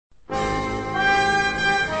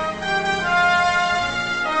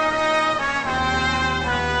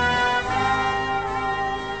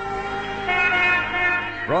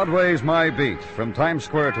Broadway's My Beat, from Times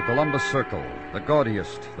Square to Columbus Circle, the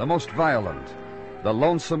gaudiest, the most violent, the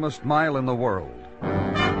lonesomest mile in the world.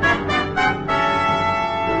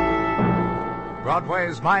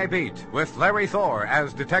 Broadway's My Beat, with Larry Thor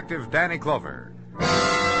as Detective Danny Clover.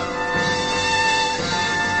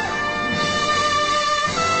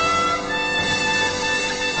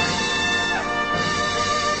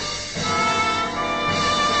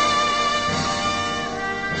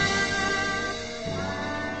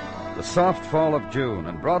 The soft fall of June,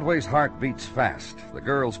 and Broadway's heart beats fast. The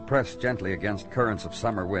girls press gently against currents of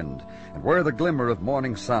summer wind and wear the glimmer of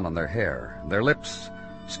morning sun on their hair, and their lips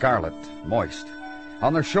scarlet, moist.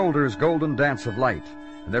 On their shoulders, golden dance of light,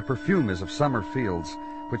 and their perfume is of summer fields,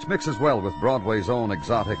 which mixes well with Broadway's own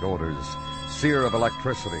exotic odors, sear of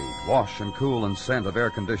electricity, wash and cool and scent of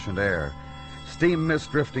air-conditioned air, steam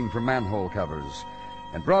mist drifting from manhole covers.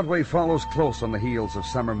 And Broadway follows close on the heels of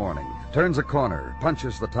summer morning, turns a corner,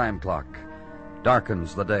 punches the time clock,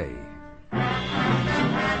 darkens the day.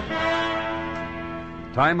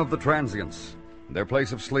 Time of the transients, their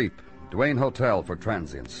place of sleep, Duane Hotel for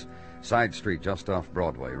transients. Side street just off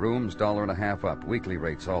Broadway, rooms $1.50 up, weekly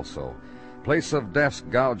rates also. Place of desk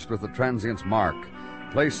gouged with the transient's mark,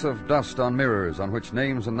 place of dust on mirrors on which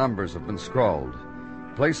names and numbers have been scrawled.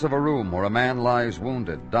 Place of a room where a man lies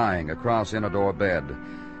wounded, dying across in-a-door bed,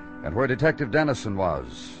 and where Detective Dennison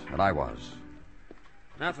was, and I was.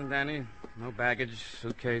 Nothing, Danny. No baggage,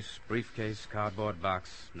 suitcase, briefcase, cardboard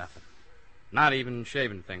box, nothing. Not even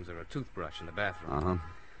shaving things or a toothbrush in the bathroom. Uh-huh.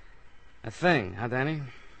 A thing, huh, Danny?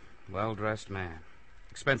 Well-dressed man.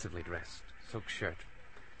 Expensively dressed. Silk shirt.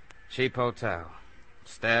 Cheap hotel.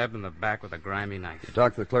 Stabbed in the back with a grimy knife. You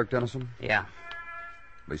talked to the clerk, Dennison? Yeah.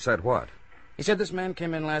 He said what? He said this man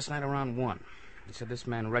came in last night around 1. He said this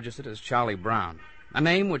man registered as Charlie Brown, a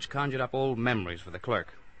name which conjured up old memories for the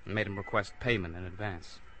clerk and made him request payment in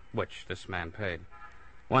advance, which this man paid.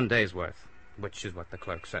 1 day's worth, which is what the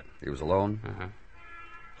clerk said. He was alone? Uh-huh.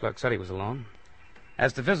 Clerk said he was alone.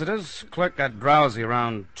 As to visitors, clerk got drowsy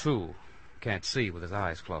around 2. Can't see with his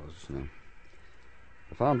eyes closed. No.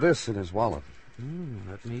 I found this in his wallet.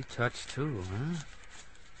 Let me touch, too,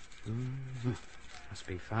 huh? Must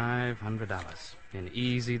be $500 in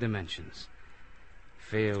easy dimensions.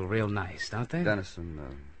 Feel real nice, don't they? Dennison,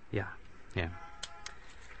 Yeah.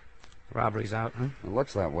 Robbery's out, huh? It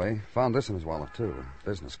looks that way. Found this in his wallet, too.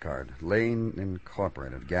 Business card. Lane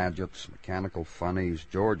Incorporated. Gadgets, mechanical funnies.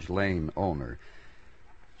 George Lane, owner.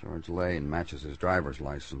 George Lane matches his driver's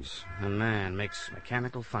license. A man makes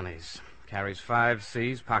mechanical funnies. Carries 5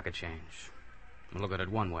 C's pocket change. Look at it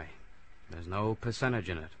one way. There's no percentage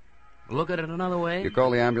in it. Look at it another way. You call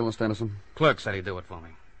the ambulance, Dennison? Clerk said he'd do it for me.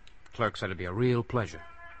 Clerk said it'd be a real pleasure.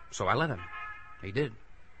 So I let him. He did.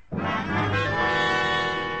 And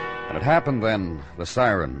it happened then, the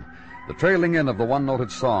siren. The trailing in of the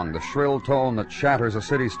one-noted song, the shrill tone that shatters a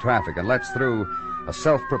city's traffic and lets through a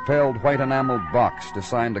self-propelled white-enameled box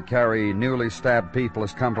designed to carry newly stabbed people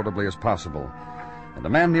as comfortably as possible. And a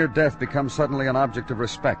man near death becomes suddenly an object of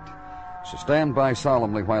respect. So stand by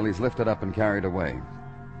solemnly while he's lifted up and carried away.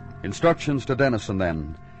 Instructions to Dennison,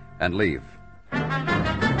 then, and leave.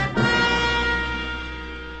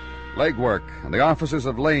 Legwork and the offices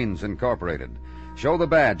of Lanes Incorporated. Show the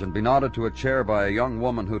badge and be nodded to a chair by a young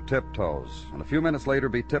woman who tiptoes, and a few minutes later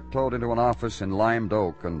be tiptoed into an office in limed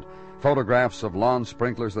oak, and photographs of lawn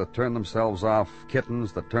sprinklers that turn themselves off,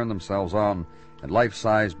 kittens that turn themselves on, and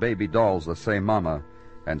life-size baby dolls that say mama,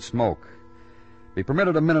 and smoke. Be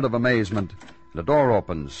permitted a minute of amazement. The door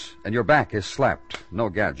opens, and your back is slapped. No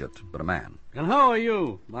gadget, but a man. And how are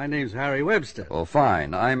you? My name's Harry Webster. Well,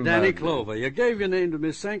 fine. I'm... Danny Clover. You gave your name to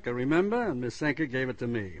Miss Senker, remember? And Miss Senker gave it to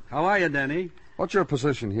me. How are you, Danny? What's your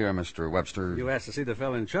position here, Mr. Webster? You asked to see the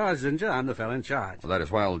fellow in charge, didn't you? I'm the fellow in charge. Well, that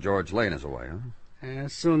is while George Lane is away, huh?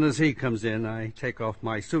 As soon as he comes in, I take off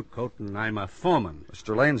my suit coat, and I'm a foreman.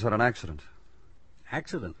 Mr. Lane's had an accident.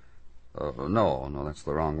 Accident? No, that's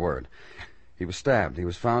the wrong word. He was stabbed. He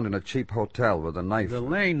was found in a cheap hotel with a knife. The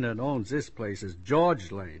Lane that owns this place is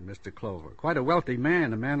George Lane, Mr. Clover. Quite a wealthy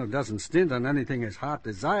man, a man who doesn't stint on anything his heart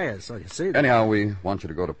desires, so you see that. Anyhow, we want you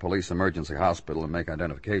to go to police emergency hospital and make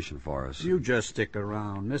identification for us. You just stick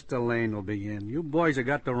around. Mr. Lane will be in. You boys have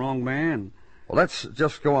got the wrong man. Well, let's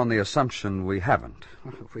just go on the assumption we haven't.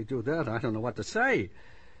 If we do that, I don't know what to say.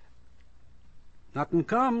 Nothing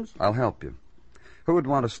comes. I'll help you. Who would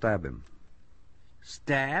want to stab him?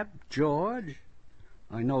 Stab George?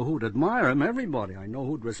 I know who'd admire him, everybody. I know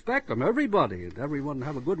who'd respect him, everybody. And everyone would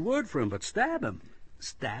have a good word for him, but stab him?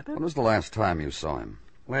 Stab him? When was the last time you saw him?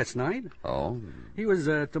 Last night. Oh? He was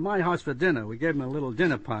to my house for dinner. We gave him a little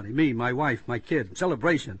dinner party. Me, my wife, my kid.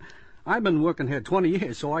 Celebration. I've been working here 20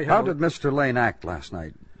 years, so I have... How did Mr. Lane act last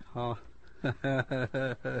night? Oh. Well,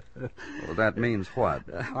 that means what?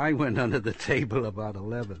 I went under the table about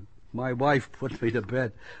 11. My wife put me to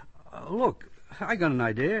bed. Look, I got an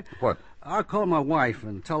idea. What? I'll call my wife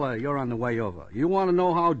and tell her you're on the way over. You want to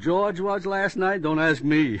know how George was last night? Don't ask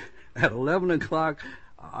me. At 11 o'clock,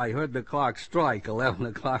 I heard the clock strike 11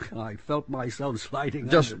 o'clock, and I felt myself sliding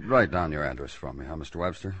Just under. write down your address for me, huh, Mr.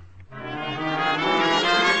 Webster?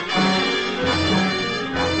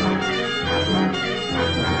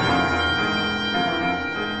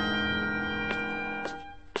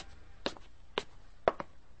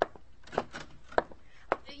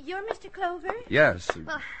 You're Mr. Clover? Yes.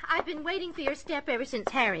 Well, I've been waiting for your step ever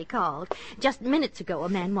since Harry called. Just minutes ago, a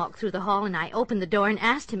man walked through the hall, and I opened the door and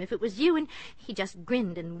asked him if it was you, and he just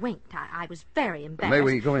grinned and winked. I was very embarrassed. May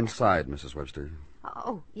we go inside, Mrs. Webster?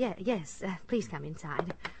 Oh, yes. Please come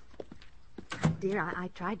inside. Dear, I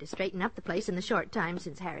tried to straighten up the place in the short time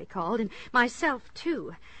since Harry called, and myself,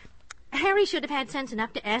 too. Harry should have had sense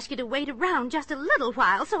enough to ask you to wait around just a little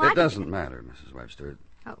while, so It doesn't matter, Mrs. Webster.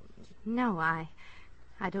 Oh, no, I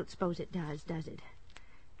don't suppose it does it?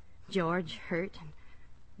 George hurt and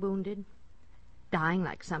wounded, dying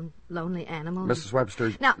like some lonely animal. Mrs.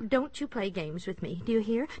 Webster... Now, don't you play games with me, do you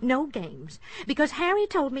hear? No games. Because Harry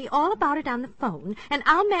told me all about it on the phone, and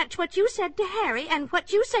I'll match what you said to Harry and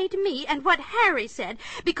what you say to me and what Harry said,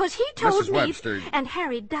 because he told Mrs. me... Webster... And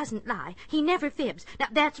Harry doesn't lie. He never fibs. Now,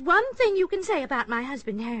 that's one thing you can say about my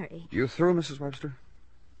husband, Harry. You through, Mrs. Webster?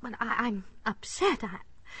 Well, I'm upset.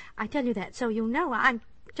 I tell you that so you know. I'm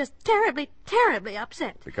just terribly, terribly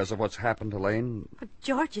upset. Because of what's happened to Lane? But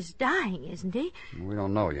George is dying, isn't he? We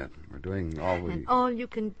don't know yet. We're doing all we... And all you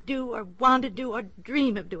can do or want to do or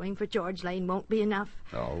dream of doing for George Lane won't be enough.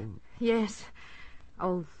 Oh? Yes.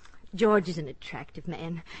 Oh, George is an attractive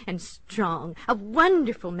man and strong. A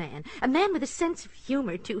wonderful man. A man with a sense of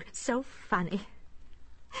humor, too. So funny.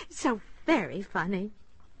 So very funny.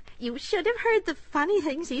 You should have heard the funny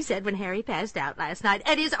things he said when Harry passed out last night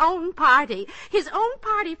at his own party. His own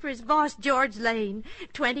party for his boss, George Lane.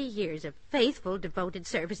 20 years of faithful, devoted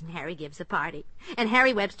service, and Harry gives the party. And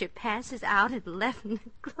Harry Webster passes out at 11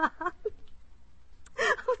 o'clock.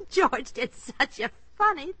 Oh, George did such a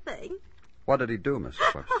funny thing. What did he do,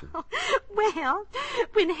 Mrs. Webster? Well,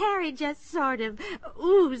 when Harry just sort of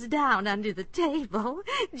oozed down under the table,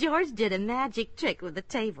 George did a magic trick with the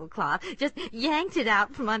tablecloth. Just yanked it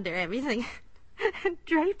out from under everything and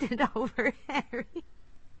draped it over Harry.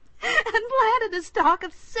 And planted a stalk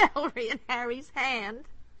of celery in Harry's hand.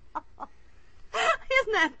 Oh,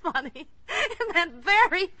 isn't that funny? Isn't that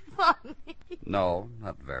very funny? No,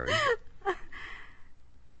 not very.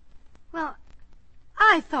 Well,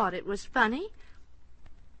 I thought it was funny.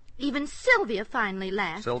 Even Sylvia finally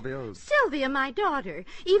laughed. Sylvia? Sylvia, my daughter.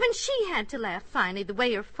 Even she had to laugh finally, the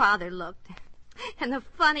way her father looked. And the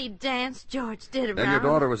funny dance George did around. And your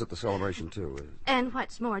daughter was at the celebration, too. And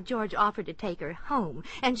what's more, George offered to take her home,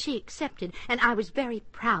 and she accepted. And I was very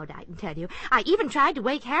proud, I can tell you. I even tried to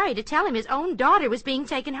wake Harry to tell him his own daughter was being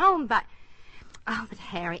taken home, but... Oh, but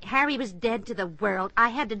Harry was dead to the world. I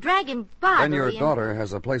had to drag him bodily. Then your daughter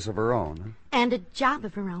has a place of her own. And a job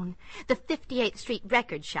of her own. The 58th Street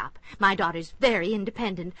record shop. My daughter's very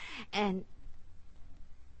independent. And...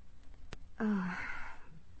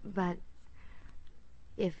 but...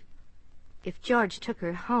 If George took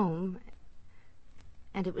her home...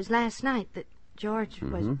 And it was last night that George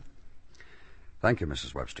was... Thank you,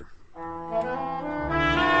 Mrs. Webster.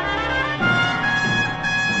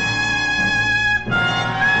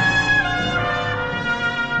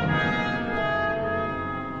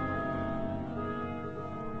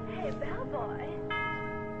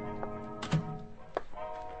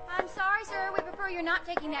 I'm sorry, sir. We prefer you're not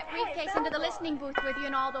taking that briefcase into the listening booth with you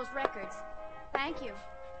and all those records. Thank you.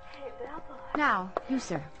 Hey, Bellboy. Now, you,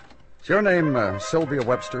 sir. Is your name Sylvia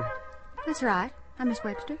Webster? That's right. I'm Miss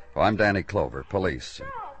Webster. Oh, I'm Danny Clover, police.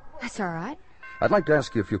 That's all right. I'd like to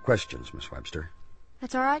ask you a few questions, Miss Webster.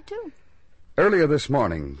 That's all right, too. Earlier this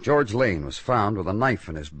morning, George Lane was found with a knife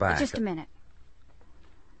in his back. Just a minute.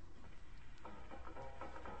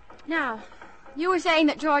 Now, you were saying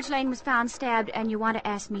that George Lane was found stabbed, and you want to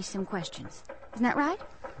ask me some questions. Isn't that right?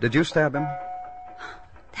 Did you stab him?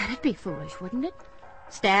 That'd be foolish, wouldn't it?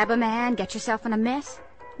 Stab a man, get yourself in a mess.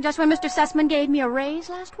 Just when Mr. Sussman gave me a raise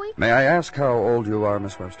last week? May I ask how old you are,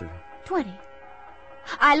 Miss Webster? 20.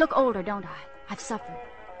 I look older, don't I? I've suffered.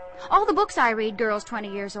 All the books I read, girls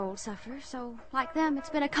 20 years old suffer. So, like them, it's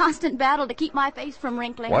been a constant battle to keep my face from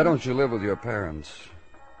wrinkling. Why don't you live with your parents?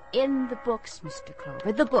 In the books, Mr.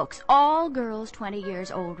 Clover, the books, all girls 20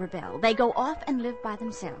 years old rebel. They go off and live by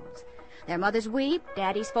themselves. Their mothers weep,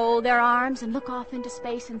 daddies fold their arms and look off into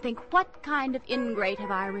space and think, what kind of ingrate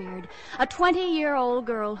have I reared? A 20-year-old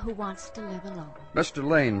girl who wants to live alone. Mr.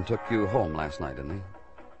 Lane took you home last night, didn't he?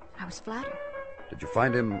 I was flattered. Did you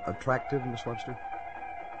find him attractive, Miss Webster?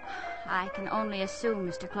 I can only assume,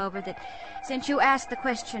 Mr. Clover, that since you asked the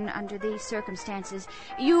question under these circumstances,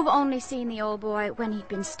 you've only seen the old boy when he'd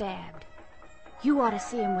been stabbed. You ought to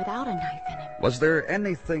see him without a knife in him. Was there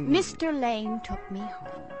anything... Mr. Lane took me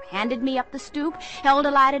home, handed me up the stoop, held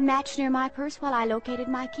a lighted match near my purse while I located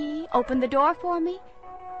my key, opened the door for me,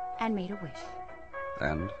 and made a wish.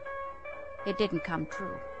 And? It didn't come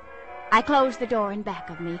true. I closed the door in back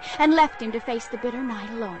of me and left him to face the bitter night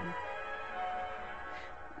alone.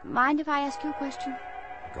 Mind if I ask you a question?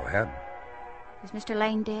 Go ahead. Is Mr.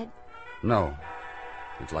 Lane dead? No.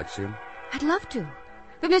 Would you like to see him? I'd love to.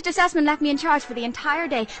 But Mr. Sussman left me in charge for the entire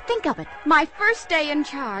day. Think of it. My first day in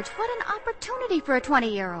charge. What an opportunity for a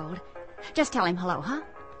 20-year-old. Just tell him hello, huh?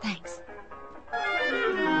 Thanks.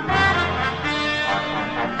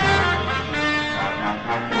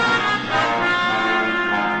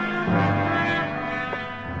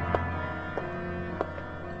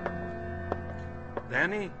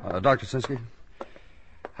 Danny? Dr. Sinsky?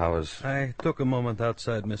 How is... I took a moment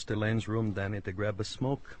outside Mr. Lane's room, Danny, to grab a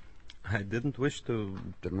smoke. I didn't wish to...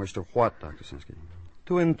 Didn't wish to what, Dr. Sinsky?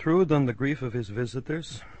 To intrude on the grief of his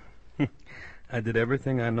visitors. I did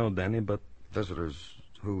everything I know, Danny, but... Visitors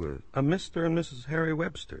who... A Mr. and Mrs. Harry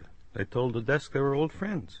Webster. They told the desk they were old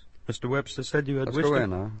friends. Mr. Webster said you had Let's wished go to...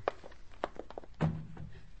 in,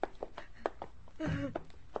 huh?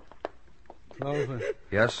 Clover,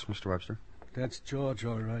 Yes, Mr. Webster? that's George,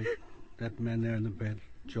 all right. That man there in the bed,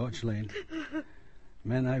 George Lane.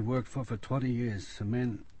 Man I worked for 20 years. A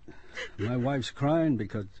man... My wife's crying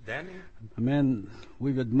because... Danny? A man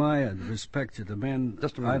we've admired, respected. A man...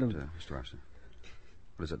 Just a minute, Mr. Webster.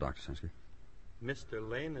 What is it, Dr. Sinsky? Mr.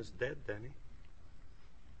 Lane is dead, Danny.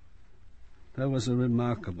 That was a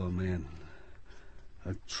remarkable man.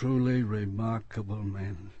 A truly remarkable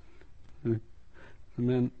man. A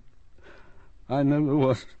man I never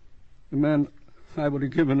was. A man I would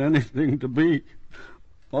have given anything to be.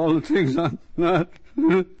 All the things I'm not.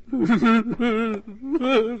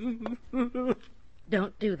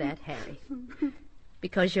 Don't do that, Harry.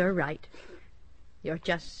 Because you're right. You're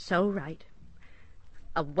just so right.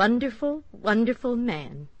 A wonderful, wonderful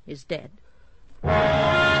man is dead.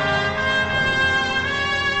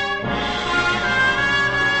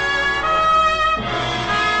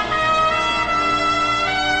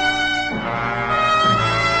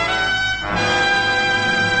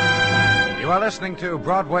 You are listening to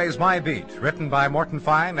Broadway's My Beat, written by Morton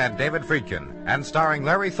Fine and David Friedkin, and starring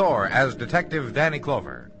Larry Thor as Detective Danny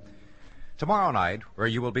Clover. Tomorrow night, where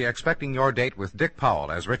you will be expecting your date with Dick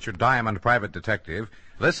Powell as Richard Diamond, private detective,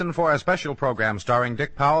 listen for a special program starring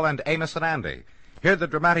Dick Powell and Amos and Andy. Hear the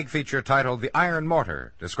dramatic feature titled The Iron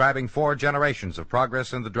Mortar, describing 4 generations of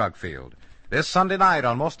progress in the drug field. This Sunday night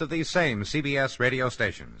on most of these same CBS radio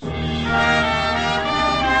stations.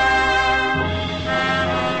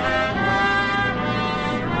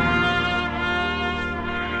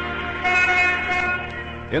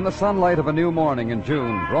 In the sunlight of a new morning in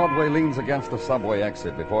June, Broadway leans against a subway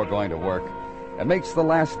exit before going to work and makes the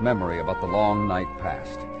last memory about the long night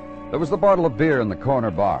past. There was the bottle of beer in the corner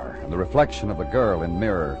bar and the reflection of the girl in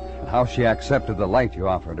mirror and how she accepted the light you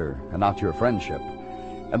offered her and not your friendship,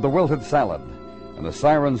 and the wilted salad and the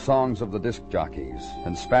siren songs of the disc jockeys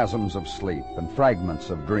and spasms of sleep and fragments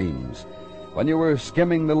of dreams when you were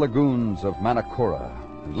skimming the lagoons of Manakura,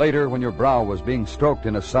 and later when your brow was being stroked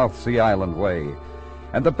in a South Sea Island way.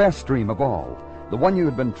 And the best dream of all, the one you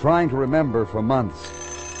had been trying to remember for months,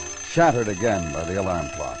 shattered again by the alarm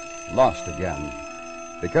clock, lost again,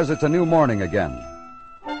 because it's a new morning again.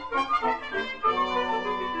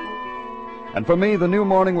 And for me, the new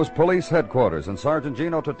morning was police headquarters and Sergeant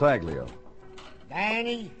Gino Tartaglia.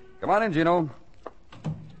 Danny? Come on in, Gino.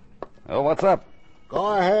 Oh, what's up?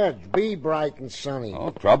 Go ahead. Be bright and sunny. Oh,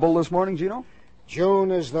 trouble this morning, Gino?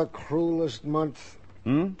 June is the cruelest month.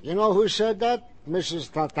 You know who said that?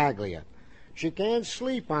 Mrs. Tartaglia. She can't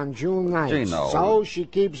sleep on June nights. Gino. So she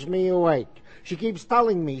keeps me awake. She keeps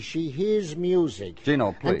telling me she hears music.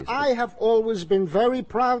 Gino, please. And I have always been very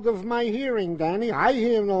proud of my hearing, Danny. I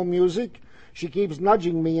hear no music. She keeps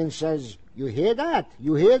nudging me and says, "You hear that?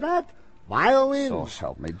 You hear that? Violins." So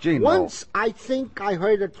help me, Gino. Once I think I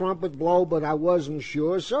heard a trumpet blow, but I wasn't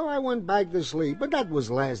sure, so I went back to sleep. But that was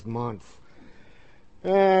last month.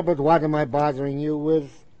 But what am I bothering you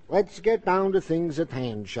with? Let's get down to things at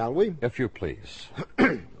hand, shall we? If you please.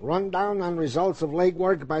 Run down on results of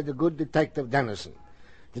legwork by the good Detective Dennison.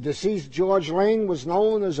 The deceased George Lane was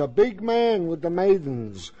known as a big man with the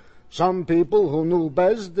maidens. Some people who knew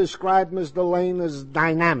best described Mr. Lane as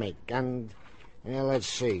dynamic and, let's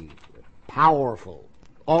see, powerful.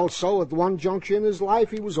 Also, at one juncture in his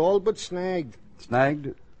life, he was all but snagged.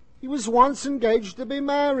 Snagged? He was once engaged to be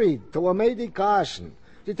married to a Mady Carson.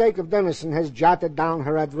 Detective Dennison has jotted down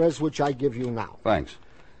her address, which I give you now. Thanks.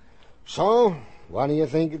 So, what do you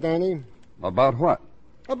think, Danny? About what?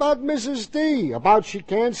 About Mrs. D. About she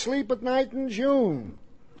can't sleep at night in June.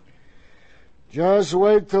 Just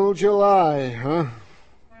wait till July, huh?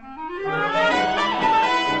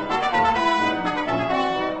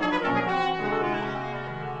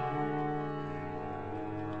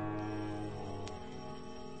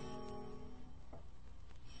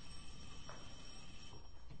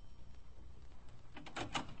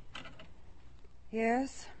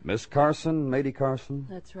 Yes? Miss Carson, Mady Carson?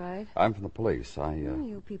 That's right. I'm from the police.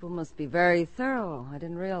 You people must be very thorough. I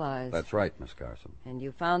didn't realize. That's right, Miss Carson. And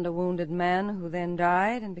you found a wounded man who then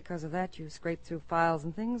died, and because of that you scraped through files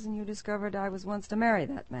and things, and you discovered I was once to marry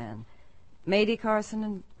that man. Mady Carson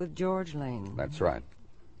and with George Lane. That's right.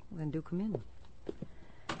 Well, then do come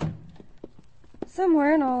in.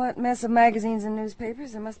 Somewhere in all that mess of magazines and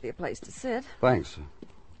newspapers, there must be a place to sit. Thanks.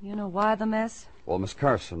 You know why the mess? Well, Miss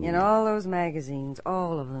Carson... In all those magazines,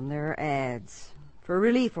 all of them, there are ads for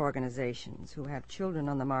relief organizations who have children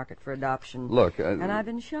on the market for adoption. Look, And I've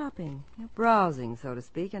been shopping, browsing, so to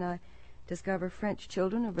speak, and I discover French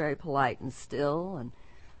children are very polite and still, and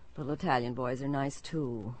little Italian boys are nice,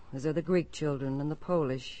 too, as are the Greek children and the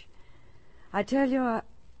Polish. I tell you,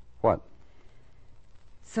 What?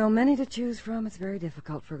 So many to choose from, it's very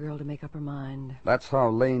difficult for a girl to make up her mind. That's how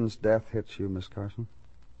Lane's death hits you, Miss Carson?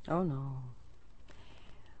 Oh, no.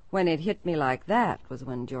 When it hit me like that was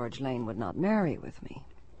when George Lane would not marry with me.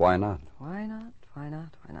 Why not? Why not? Why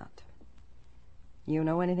not? Why not? You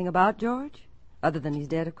know anything about George? Other than he's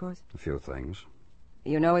dead, of course? A few things.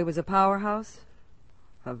 You know he was a powerhouse?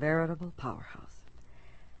 A veritable powerhouse.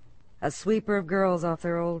 A sweeper of girls off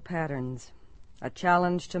their old patterns. A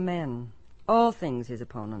challenge to men. All things his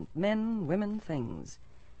opponent. Men, women, things.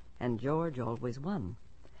 And George always won.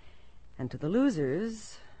 And to the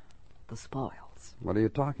losers, the spoils. What are you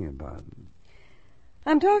talking about?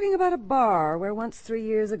 I'm talking about a bar where once 3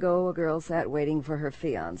 years ago a girl sat waiting for her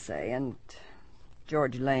fiancé, and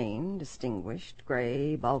George Lane, distinguished,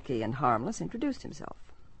 gray, bulky, and harmless, introduced himself,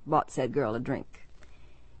 bought said girl a drink,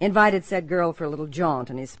 invited said girl for a little jaunt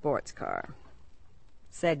in his sports car.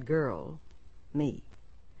 Said girl, me.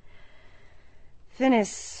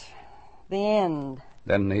 Finis, the end.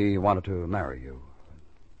 Then he wanted to marry you.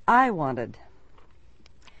 I wanted.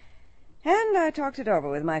 And I talked it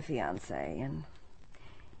over with my fiancé, and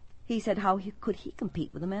he said how could he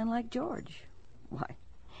compete with a man like George? Why,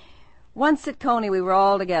 once at Coney we were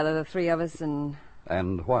all together, the three of us, and...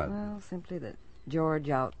 And what? Well, simply that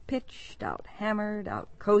George out-pitched, out-hammered,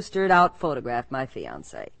 out-coastered, out-photographed my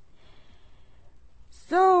fiancé.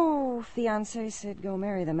 So, fiancé said, go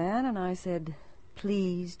marry the man, and I said,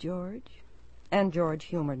 please, George. And George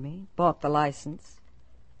humored me, bought the license,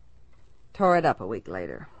 tore it up a week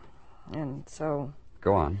later. And so...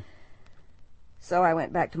 Go on. So I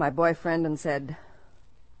went back to my boyfriend and said,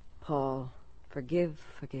 Paul, forgive,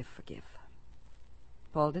 forgive, forgive.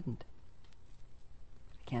 Paul didn't.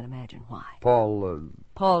 I can't imagine why.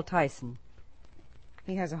 Paul Tyson.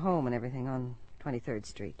 He has a home and everything on 23rd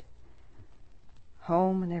Street.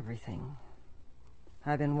 Home and everything.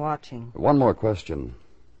 I've been watching. One more question.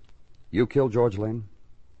 You killed George Lane?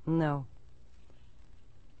 No.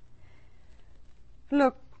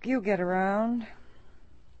 Look, you get around.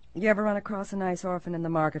 You ever run across a nice orphan in the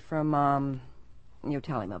market for a mom? You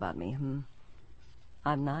tell him about me,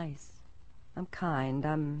 I'm nice. I'm kind.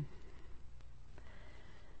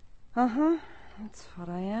 Uh-huh. That's what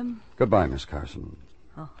I am. Goodbye, Miss Carson.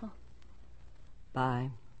 Uh-huh. Bye.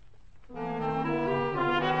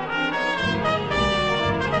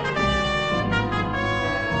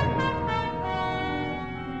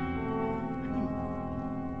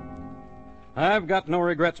 I've got no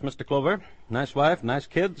regrets, Mr. Clover. Nice wife, nice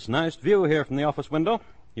kids, nice view here from the office window.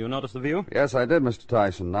 You notice the view? Yes, I did, Mr.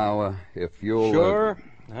 Tyson. Now, if you'll... Sure.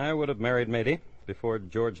 I would have married Mady. Before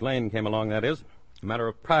George Lane came along, that is. A matter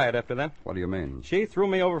of pride after that. What do you mean? She threw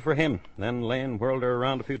me over for him. Then Lane whirled her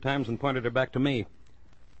around a few times and pointed her back to me.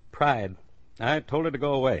 Pride. I told her to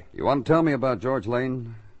go away. You want to tell me about George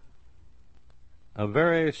Lane? A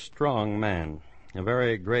very strong man. A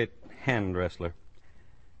very great hand wrestler.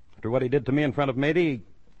 After what he did to me in front of Mady,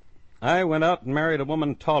 I went out and married a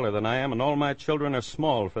woman taller than I am, and all my children are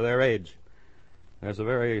small for their age. There's a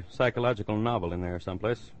very psychological novel in there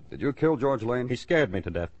someplace. Did you kill George Lane? He scared me to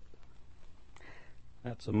death.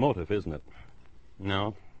 That's a motive, isn't it?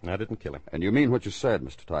 No, I didn't kill him. And you mean what you said,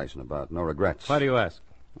 Mr. Tyson, about no regrets? Why do you ask?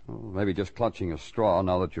 Well, maybe just clutching a straw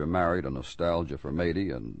now that you're married, a nostalgia for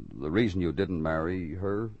Mady, and the reason you didn't marry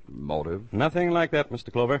her, motive. Nothing like that,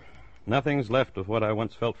 Mr. Clover. Nothing's left of what I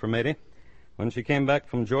once felt for Mady. When she came back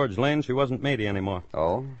from George Lane, she wasn't Mady anymore.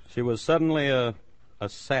 Oh? She was suddenly a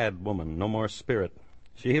sad woman, no more spirit.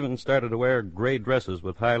 She even started to wear gray dresses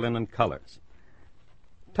with high linen collars.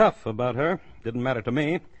 Tough about her. Didn't matter to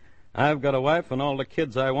me. I've got a wife and all the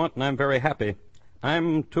kids I want, and I'm very happy.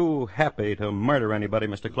 I'm too happy to murder anybody,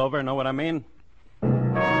 Mr. Clover. Know what I mean?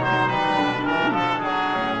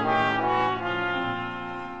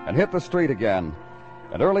 And hit the street again.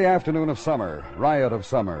 An early afternoon of summer, riot of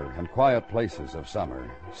summer, and quiet places of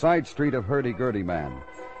summer. Side street of hurdy-gurdy man.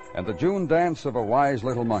 And the June dance of a wise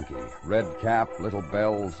little monkey. Red cap, little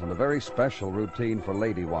bells, and a very special routine for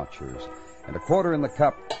lady watchers. And a quarter in the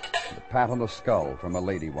cup, and a pat on the skull from a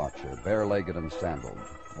lady watcher, bare-legged and sandaled.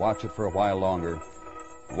 Watch it for a while longer.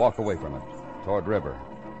 Walk away from it, toward river.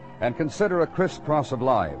 And consider a crisscross of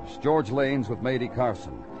lives. George Lane's with Mady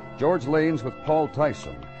Carson. George Lane's with Paul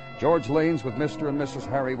Tyson. George Lane's with Mr. and Mrs.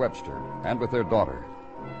 Harry Webster, and with their daughter.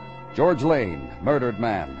 George Lane, murdered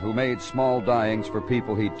man, who made small dyings for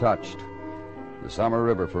people he touched. The summer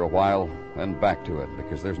river for a while, then back to it,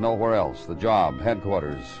 because there's nowhere else. The job,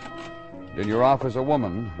 headquarters. In your office, a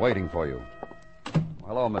woman waiting for you.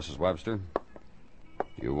 Hello, Mrs. Webster.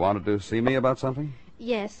 You wanted to see me about something?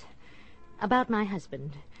 Yes. About my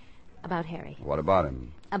husband. About Harry. What about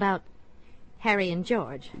him? About Harry and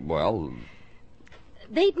George. Well...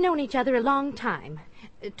 They'd known each other a long time.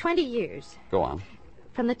 20 years. Go on.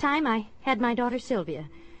 From the time I had my daughter Sylvia.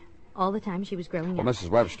 All the time she was growing up. Well, Mrs.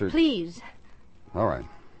 Webster... Please. All right.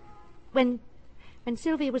 When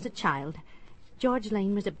Sylvia was a child, George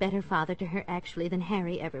Lane was a better father to her, actually, than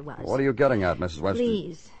Harry ever was. What are you getting at, Mrs. Webster?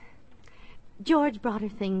 Please. George brought her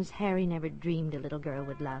things Harry never dreamed a little girl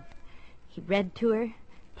would love. He read to her,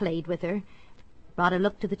 played with her, brought a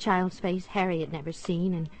look to the child's face Harry had never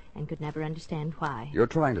seen and could never understand why. You're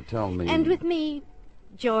trying to tell me... And with me,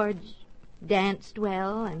 George danced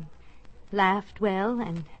well and laughed well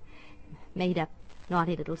and made up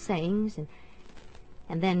naughty little sayings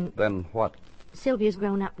and then... Then what? Sylvia's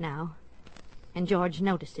grown up now, and George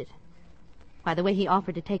noticed it. By the way he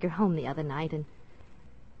offered to take her home the other night, and...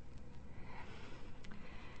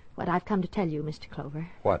 What I've come to tell you, Mr. Clover.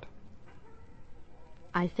 What?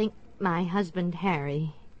 I think my husband,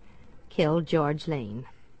 Harry, killed George Lane.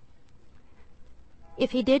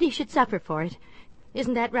 If he did, he should suffer for it.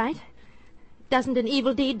 Isn't that right? Doesn't an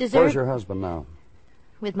evil deed deserve... Where's your husband now?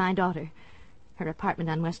 With my daughter. Her apartment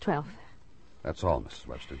on West 12th. That's all, Mrs.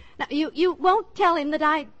 Webster. Now, you won't tell him that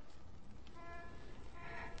I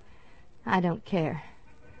don't care.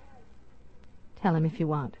 Tell him if you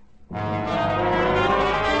want.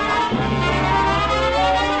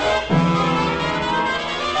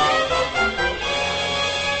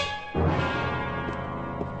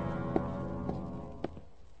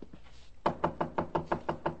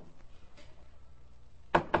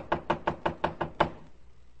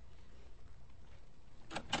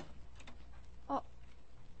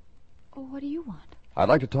 What do you want? I'd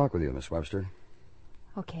like to talk with you, Miss Webster.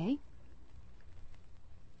 Okay.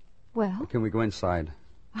 Well? Can we go inside?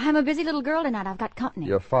 I'm a busy little girl tonight. I've got company.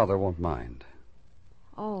 Your father won't mind.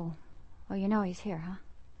 Oh, you know he's here, huh?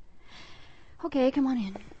 Okay, come on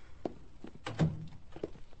in.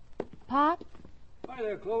 Pop? Hi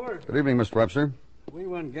there, Clover. Good evening, Mr. Webster. We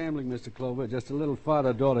went gambling, Mr. Clover. Just a little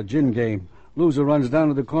father-daughter gin game. Loser runs down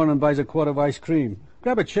to the corner and buys a quart of ice cream.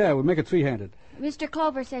 Grab a chair. We'll make it three-handed. Mr.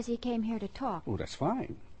 Clover says he came here to talk. Oh, that's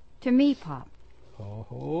fine. To me, Pop.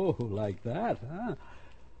 Oh, like that, huh?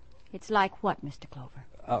 It's like what, Mr. Clover?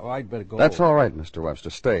 I'd better go. That's all right, Mr. Webster.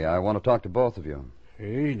 Stay. I want to talk to both of you.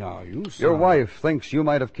 Hey, now, you son. Your wife thinks you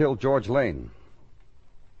might have killed George Lane.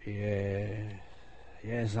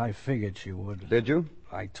 Yes, I figured she would. Did you?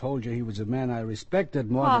 I told you he was a man I respected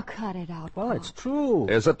more Oh, than... cut it out, Well, Pop. it's true.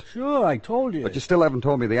 Is it? Sure, I told you. But you still haven't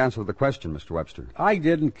told me the answer to the question, Mr. Webster. I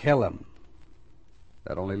didn't kill him.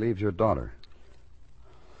 That only leaves your daughter.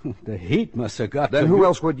 The heat must have got Then to who him.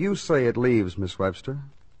 else would you say it leaves, Miss Webster?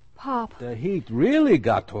 Pop, The heat really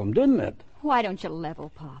got to him, didn't it? why don't you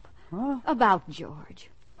level, Pop? Huh? About George.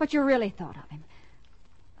 What you really thought of him.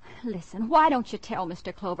 Listen, why don't you tell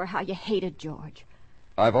Mr. Clover how you hated George?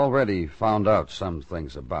 I've already found out some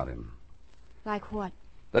things about him. Like what?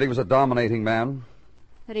 That he was a dominating man.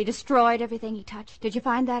 That he destroyed everything he touched. Did you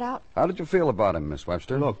find that out? How did you feel about him, Miss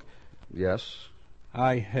Webster? Look, Yes?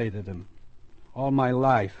 I hated him. all my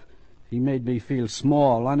life. He made me feel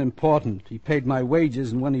small, unimportant. He paid my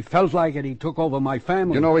wages, and when he felt like it, he took over my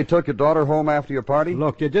family. You know he took your daughter home after your party?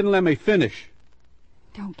 Look, you didn't let me finish.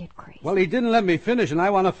 Don't get crazy. Well, he didn't let me finish, and I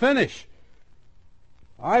want to finish.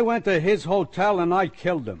 I went to his hotel, and I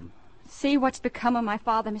killed him. See what's become of my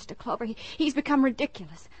father, Mr. Clover. He's become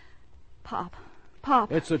ridiculous. Pop.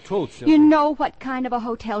 It's the truth, Sylvia. You know what kind of a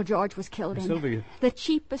hotel George was killed in? Sylvia. The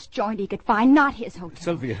cheapest joint he could find, not his hotel.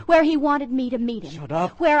 Sylvia. Where he wanted me to meet him. Shut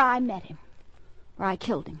up. Where I met him. Where I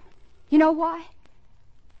killed him. You know why?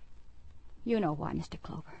 You know why, Mr.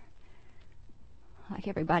 Clover. Like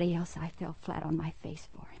everybody else, I fell flat on my face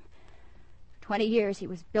for him. 20 years he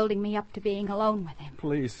was building me up to being alone with him.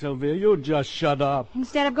 Please, Sylvia, you just shut up.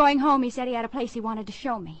 Instead of going home, he said he had a place he wanted to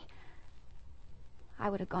show me.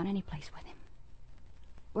 I would have gone any place with him.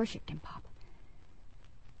 Worshipped him, Pop.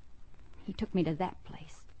 He took me to that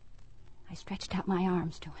place. I stretched out my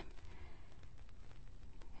arms to him.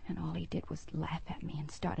 And all he did was laugh at me and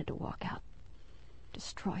started to walk out.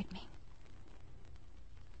 Destroyed me.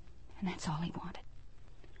 And that's all he wanted.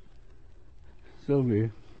 Sylvia.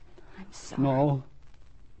 I'm sorry. No.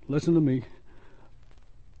 Listen to me.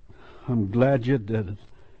 I'm glad you did it.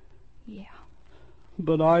 Yeah.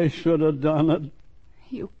 But I should have done it.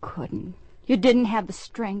 You couldn't. You didn't have the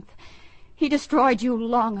strength. He destroyed you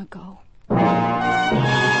long ago.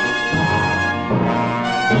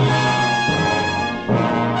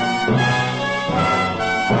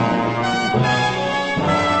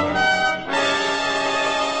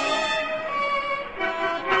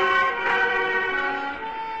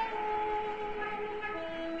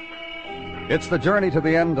 It's the journey to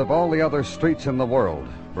the end of all the other streets in the world,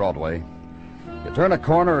 Broadway. You turn a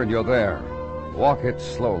corner and you're there. Walk it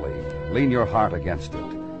slowly. Lean your heart against it.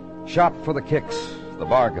 Shop for the kicks, the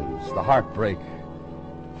bargains, the heartbreak,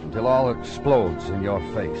 until all explodes in your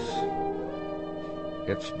face.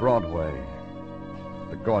 It's Broadway,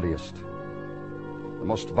 the gaudiest, the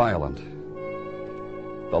most violent,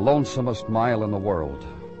 the lonesomest mile in the world.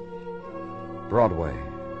 Broadway,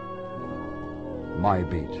 my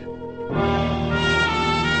beat.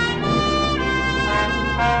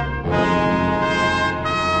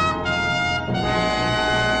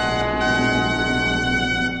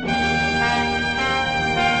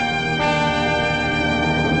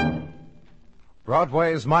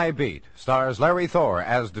 Broadway's My Beat stars Larry Thor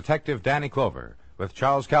as Detective Danny Clover, with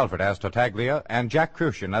Charles Calvert as Tartaglia and Jack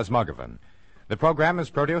Crucian as Muggavan. The program is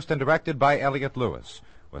produced and directed by Elliott Lewis,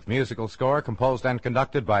 with musical score composed and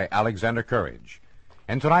conducted by Alexander Courage.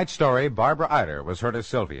 In tonight's story, Barbara Eiler was heard as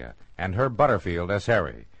Sylvia, and Herb Butterfield as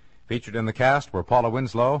Harry. Featured in the cast were Paula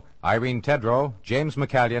Winslow, Irene Tedrow, James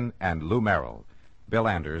McCallion, and Lou Merrill. Bill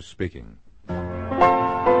Anders speaking.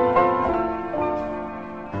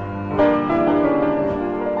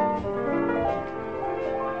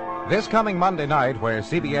 This coming Monday night, where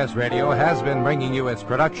CBS Radio has been bringing you its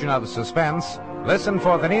production of Suspense, listen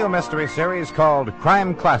for the new mystery series called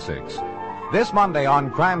Crime Classics. This Monday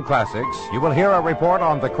on Crime Classics, you will hear a report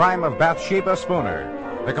on the crime of Bathsheba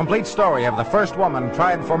Spooner, the complete story of the first woman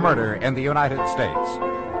tried for murder in the United States.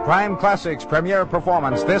 Crime Classics premiere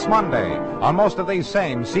performance this Monday on most of these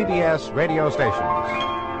same CBS radio stations.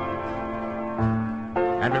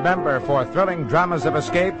 And remember, for thrilling dramas of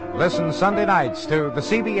escape, listen Sunday nights to the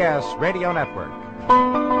CBS Radio Network.